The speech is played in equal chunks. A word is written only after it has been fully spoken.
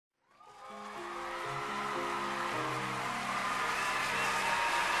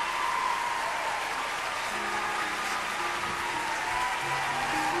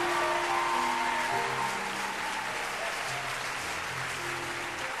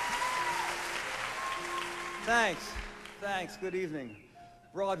Thanks. Thanks. Good evening.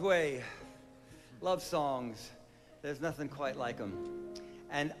 Broadway, love songs. There's nothing quite like them.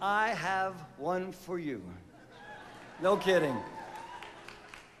 And I have one for you. No kidding.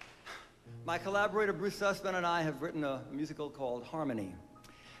 My collaborator Bruce Sussman and I have written a musical called Harmony.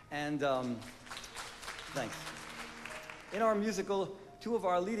 And thanks. In our musical, two of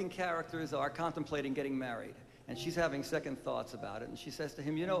our leading characters are contemplating getting married. And she's having second thoughts about it. And she says to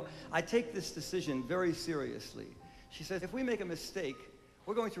him, you know, I take this decision very seriously. She says, if we make a mistake,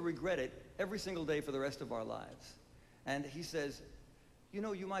 we're going to regret it every single day for the rest of our lives. And he says, you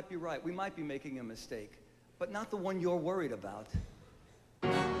know, you might be right. We might be making a mistake, but not the one you're worried about.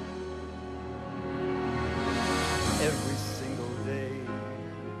 Every single day,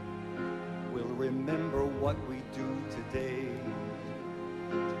 we'll remember what we do today.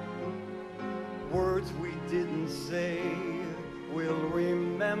 Words we didn't say, we'll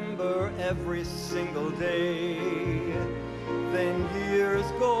remember every single day. Then years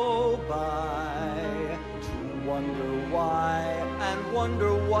go by to wonder why and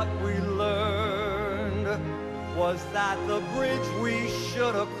wonder what we learned. Was that the bridge we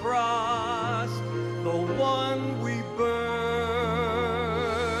should have crossed, the one we burned?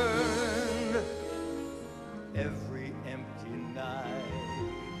 Every empty night,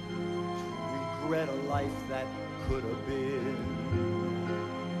 regret a life that could have been.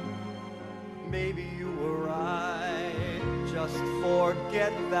 Maybe you were right, just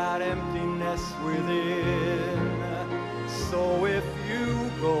forget that emptiness within. So if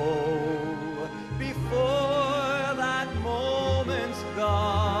you go before that moment's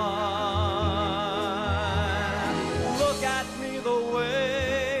gone, look at me the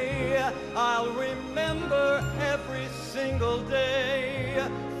way I'll remember every single day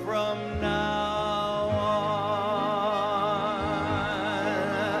from now on.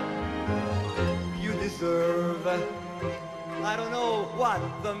 You deserve, I don't know what,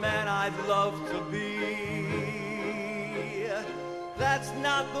 the man I'd love to be. That's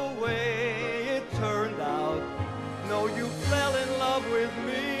not the way it turned out. No, you fell in love with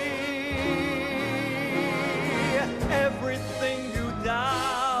me. Everything you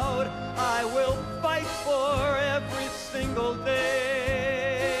doubt, I will fight for every single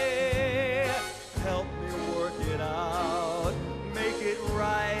day. Help me work it out, make it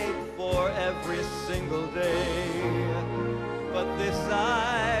right for every single day.